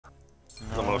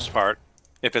most part.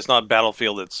 If it's not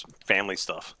Battlefield, it's family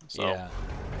stuff. So. Yeah.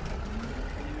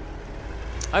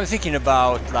 I'm thinking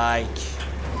about like,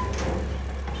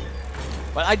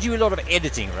 well, I do a lot of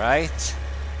editing, right?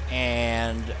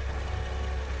 And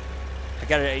I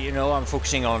gotta, you know, I'm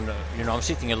focusing on, you know, I'm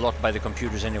sitting a lot by the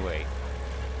computers anyway.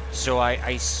 So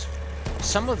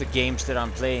some of the games that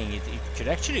I'm playing, it could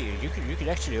actually, you could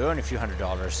actually earn a few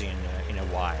 $100s in a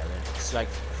while. And it's like,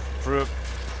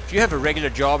 if you have a regular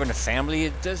job and a family,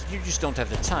 you just don't have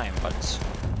the time. But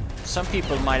some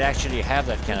people might actually have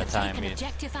that kind of time. You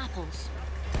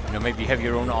know, maybe you have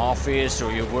your own office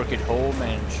or you work at home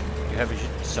and you have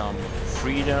some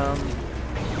freedom.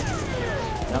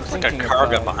 Looks like a car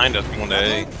got behind us one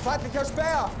day.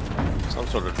 Some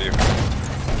sort of vehicle.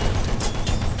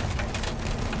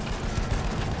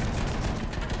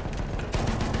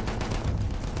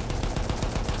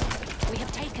 We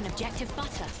have taken objective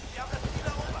butter.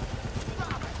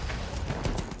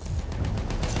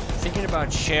 Thinking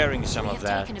about sharing some of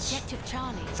that.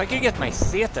 If I could get my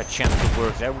Theta champ to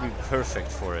work, that would be perfect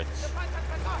for it.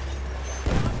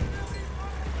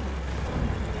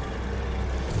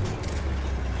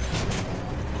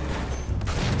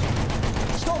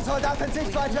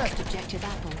 Objective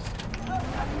apples.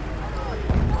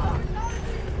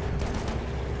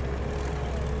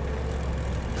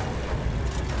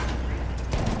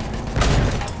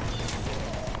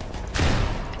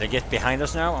 They get behind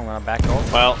us now. I'm gonna back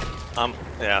off. Well,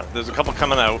 yeah, there's a couple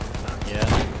coming out. Yeah.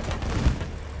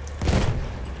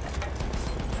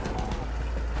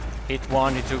 Hit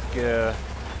one. He took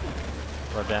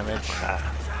more damage.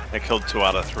 I killed 2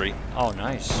 out of 3. Oh,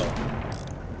 nice.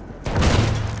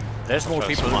 There's more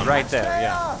people right there.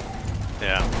 Yeah.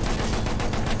 Yeah.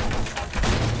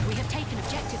 We have taken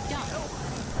objective done.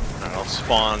 Alright, I'll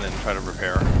spawn and try to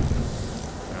repair.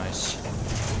 Nice.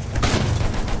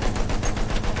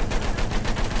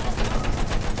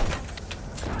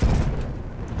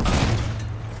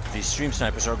 These stream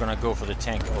snipers are gonna go for the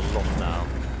tank a lot now.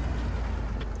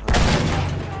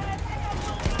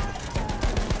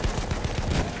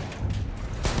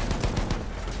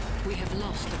 We have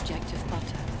lost objective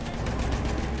butter.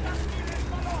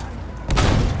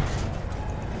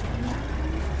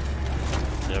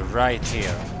 They're right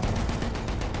here.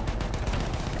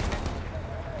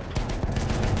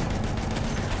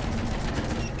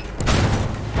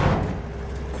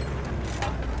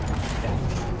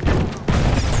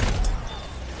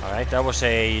 Alright, that was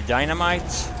a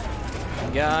dynamite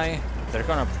guy. They're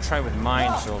gonna try with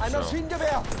mines also.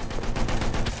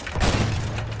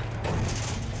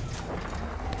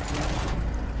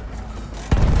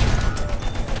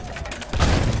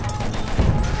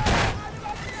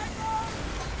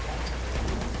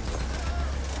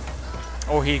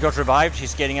 Oh, he got revived.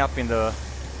 He's getting up in the...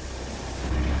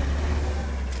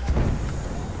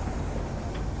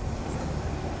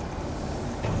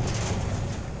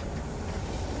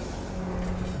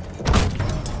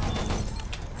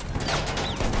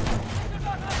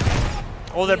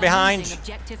 Oh, they're behind.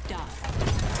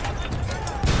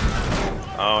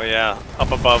 Oh yeah,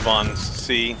 up above on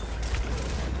C.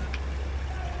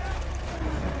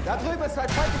 Da drüben ist ein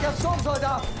feindlicher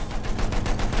Sturmsoldat.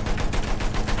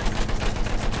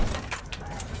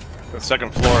 The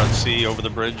second floor on C over the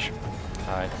bridge.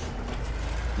 Alright.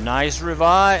 Nice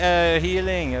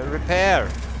healing, repair.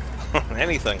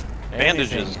 Anything.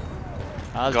 Bandages.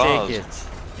 I'll Gauze. take it.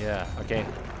 Yeah, okay.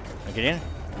 I get in?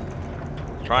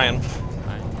 Trying.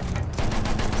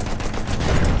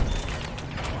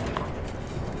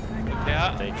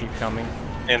 Yeah. They keep coming.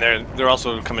 And they're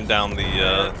also coming down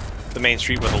the main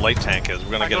street where the light tank is.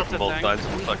 We're gonna get it from both sides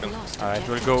in a second. Alright,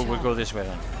 we'll go this way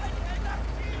then.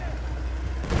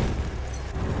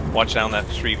 Watch down that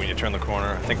street when you turn the corner.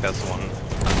 I think that's the one.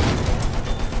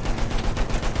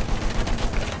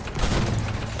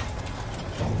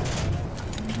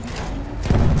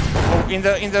 Oh, in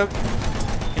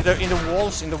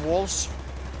the walls.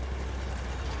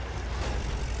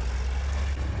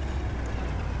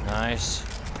 Nice.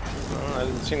 I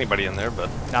didn't see anybody in there, but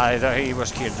Nah, he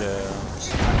was killed.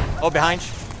 Oh, behind.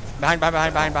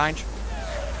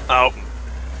 Oh.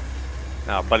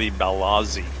 Now, buddy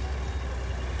Balazzi.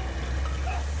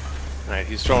 Alright,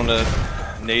 he's throwing a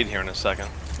nade here in a second.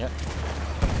 Yep.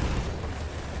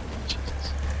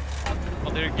 Jesus.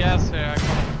 Oh, there's gas here. I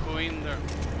can't go in there.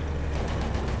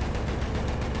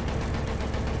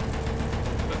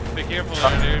 But be careful,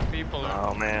 there are people.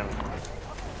 Oh man.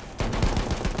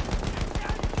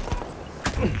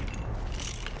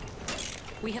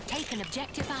 We have taken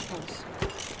objective apples.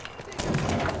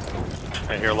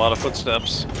 I hear a lot of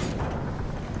footsteps.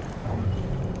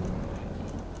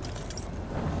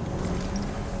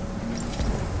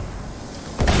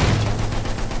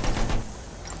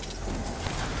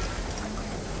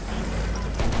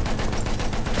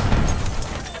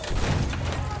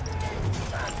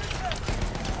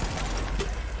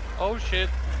 shit.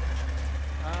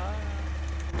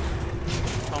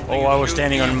 Oh, I was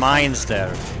standing on mines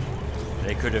there.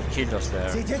 They could have killed us there.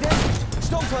 Seht ihr den?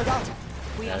 Sturmsoldat!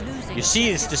 We are losing. You see,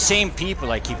 it's the same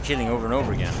people I keep killing over and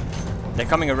over again. They're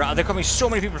coming around. They're coming so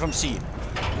many people from sea.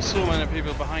 So many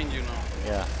people behind you now.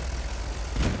 Yeah.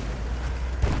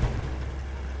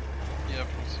 Yeah,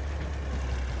 please.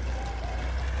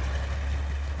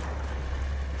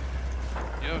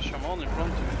 You have shaman in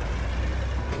front of you.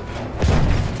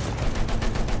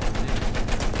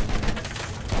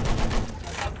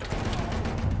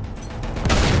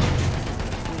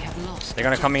 We have lost. They're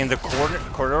gonna come in the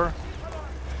corridor.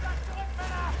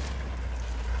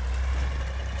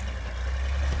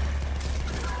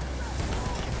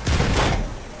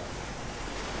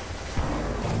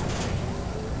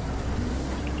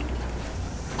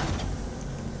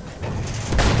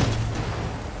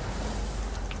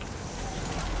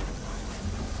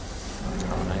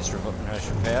 Nice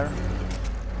repair.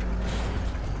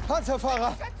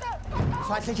 Panzerfahrer!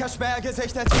 Feindlicher Späher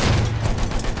gesichtet!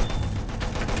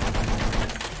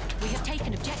 We have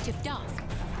taken objective Duff.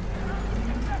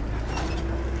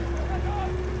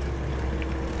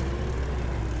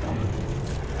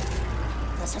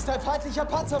 Das ist ein feindlicher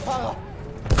Panzerfahrer!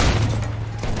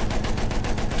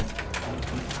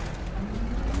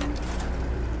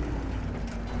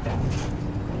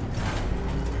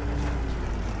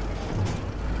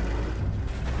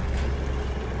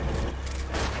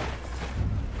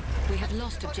 We have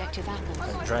lost objective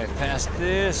apples. Drive past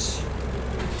this.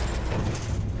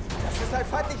 Das ist ein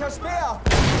feindlicher Späher!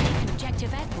 Taken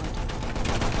objective Edward.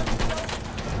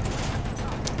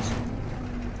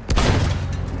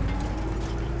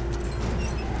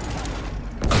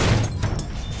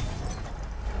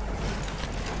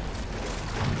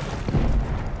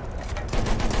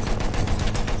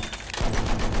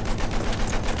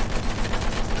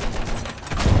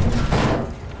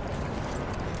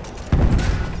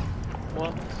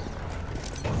 What?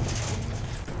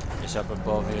 It's up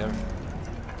above here.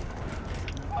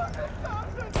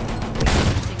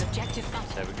 Losing objective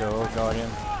Butter. There we go, Guardian.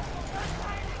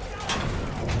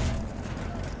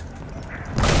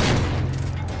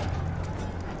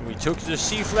 We took the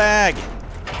sea flag.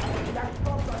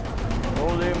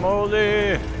 Holy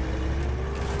moly!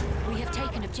 We have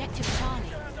taken objective Charlie.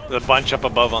 The bunch up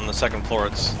above on the second floor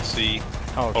at sea,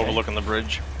 Okay. overlooking the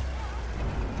bridge.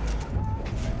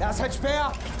 Das ist ein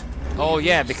Späher! Oh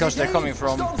yeah, because they're coming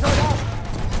from. Sturmsoldat!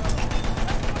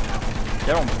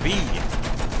 They're on B.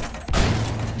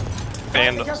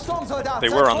 And Feindlicher Sturmsoldat! they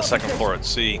Seid were on the second vorsichtig! floor at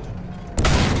sea.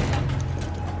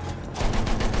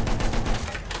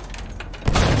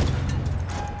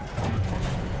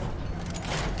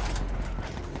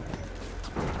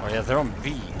 Oh yeah, they're on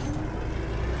B.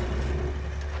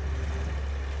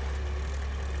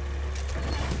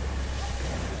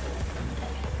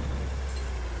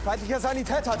 Feindlicher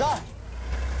Sanitäter, da!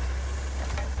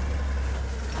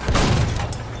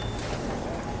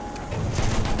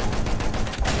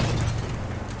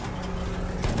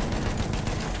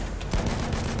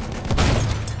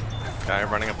 Guy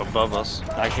running up above us.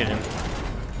 I hit him.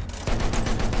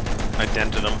 I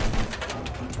dented him.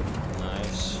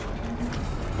 Nice.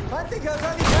 Feindlicher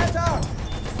Sanitäter!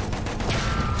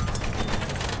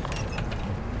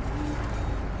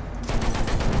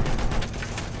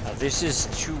 This is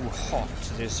too hot,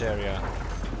 this area.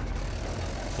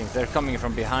 I think they're coming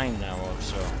from behind now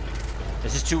also.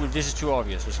 This is too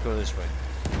obvious. Let's go this way.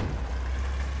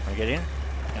 Wanna get in?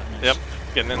 Yeah, nice. Yep,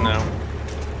 getting in now.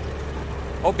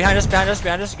 Oh, behind us, behind us,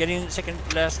 behind us. Get in second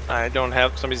last. I don't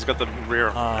have. Somebody's got the rear.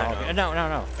 Okay. No.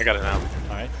 I got it now.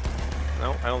 Alright.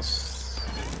 No, I don't.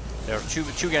 There are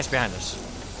two guys behind us.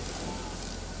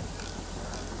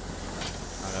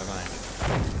 Oh, never mind.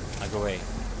 I'll go away.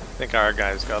 I think our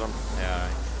guys got him. Yeah,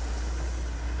 alright.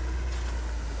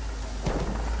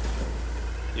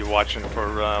 You watching for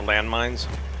landmines?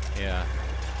 Yeah.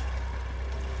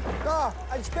 Da!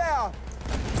 Ein Späher!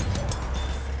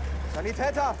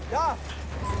 Sanitäter, da!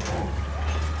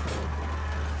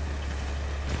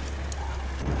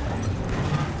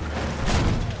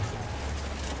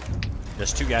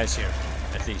 There's two guys here,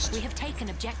 at least. We have taken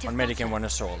objective One medic and Butter. one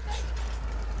assault.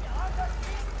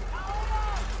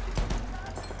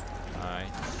 Alright.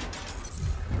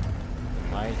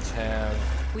 Might have...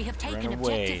 We have taken Run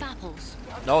away. objective apples.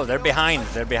 No, they're behind.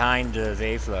 They're behind the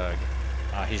A flag.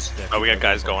 He's dead. Oh, we got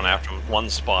guys going after him. One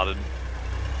spotted.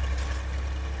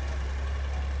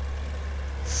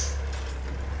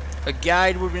 A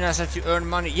guide would be nice to earn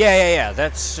money. Yeah.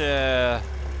 That's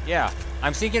yeah.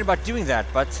 I'm thinking about doing that,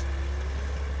 but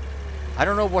I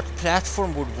don't know what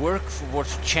platform would work for what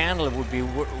channel would be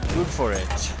good for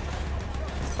it.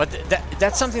 But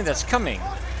that's something that's coming.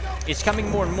 It's coming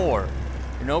more and more.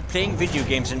 You know, playing video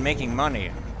games and making money.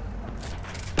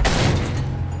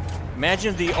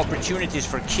 Imagine the opportunities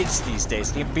for kids these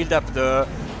days. They build up the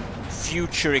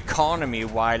future economy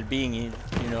while being,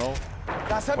 you know,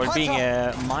 while being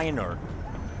a minor.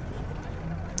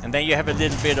 And then you have a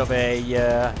little bit of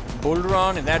a bull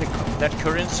run in that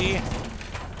currency.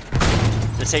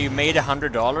 Let's say you made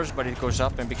 $100, but it goes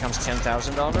up and becomes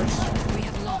 $10,000. We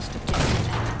have lost objective Edward.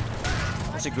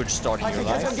 That's a good start in your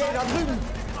life.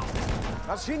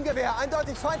 Maschinengewehr,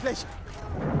 eindeutig feindlich.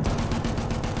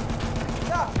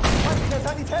 Da, feindlicher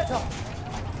Sanitäter.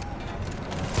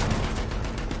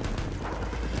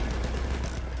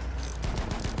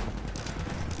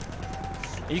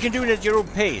 You can do it at your own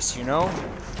pace, you know?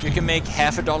 You can make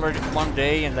 $50 in one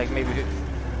day and like maybe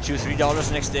 $2-3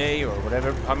 the next day or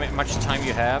whatever, how much time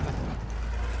you have.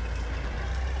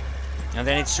 And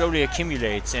then it slowly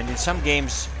accumulates, and in some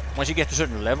games, once you get to a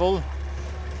certain level,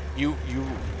 you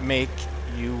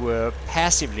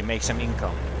passively make some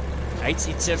income.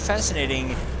 It's a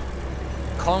fascinating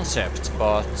concept,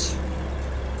 but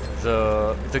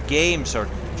the games are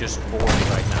just boring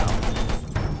right now.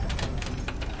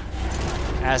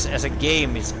 As a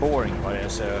game, it's boring, but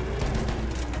as a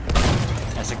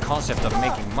concept of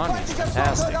making money, it's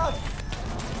fantastic.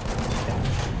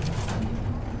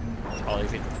 Well,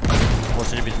 if it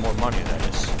was a little bit more money, that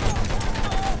is.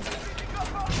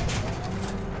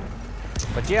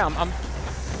 But yeah,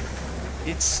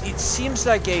 it seems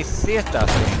like a theta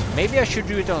thing. Maybe I should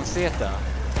do it on theta.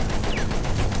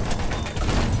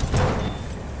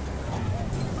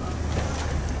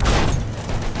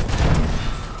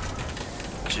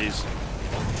 Jeez.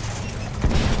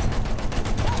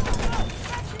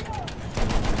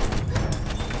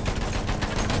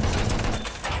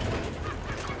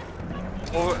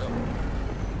 Over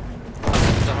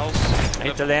the house. I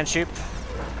hit the land ship.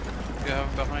 You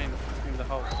have behind in the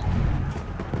house.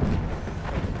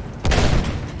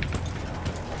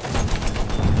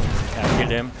 Yeah, I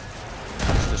killed him.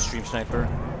 That's the stream sniper.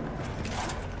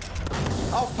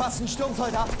 Aufpassen,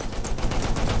 Sturmsoldat.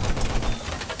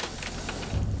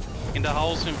 In the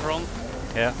house in front.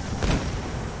 Yeah.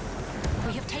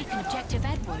 We have taken objective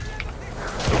Edward.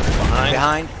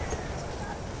 Behind.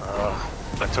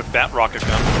 I took that rocket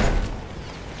gun.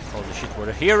 Holy shit, what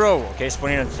a hero! Okay,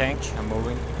 spawning in the tank. I'm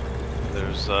moving.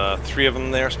 There's 3 of them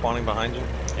there spawning behind you.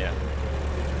 Yeah.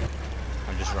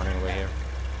 I'm just running away here.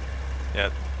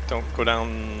 Yeah, don't go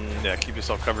down. Yeah, keep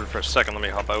yourself covered for a second. Let me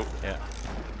hop out. Yeah.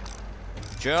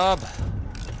 Good job.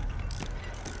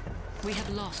 We have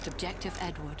lost objective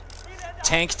Edward.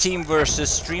 Tank team versus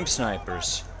stream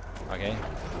snipers. Okay.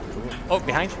 Cool. Oh,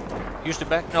 behind. Use the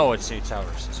back. No, it's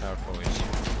ours. It's our boys.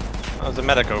 There's a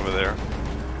medic over there.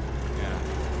 Yeah.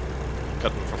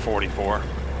 Got them for 44.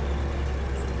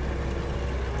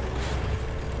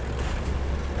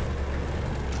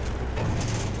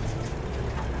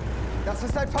 Das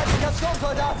ist ein feindlicher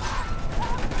Sturmsoldat.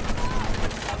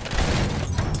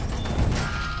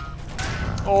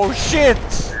 Oh shit!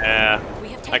 Yeah.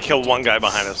 I killed one guy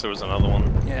behind us. There was another one.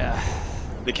 Yeah.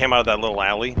 They came out of that little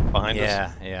alley behind us.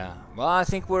 Yeah, yeah. Well, I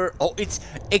think we're... Oh, it's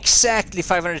exactly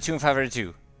 502 and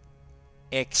 502.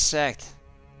 Exact.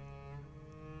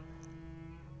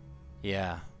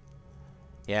 Yeah.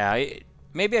 Yeah,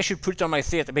 maybe I should put it on my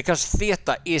theta, because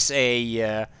theta is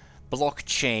a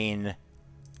blockchain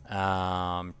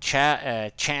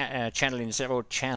channeling several channels.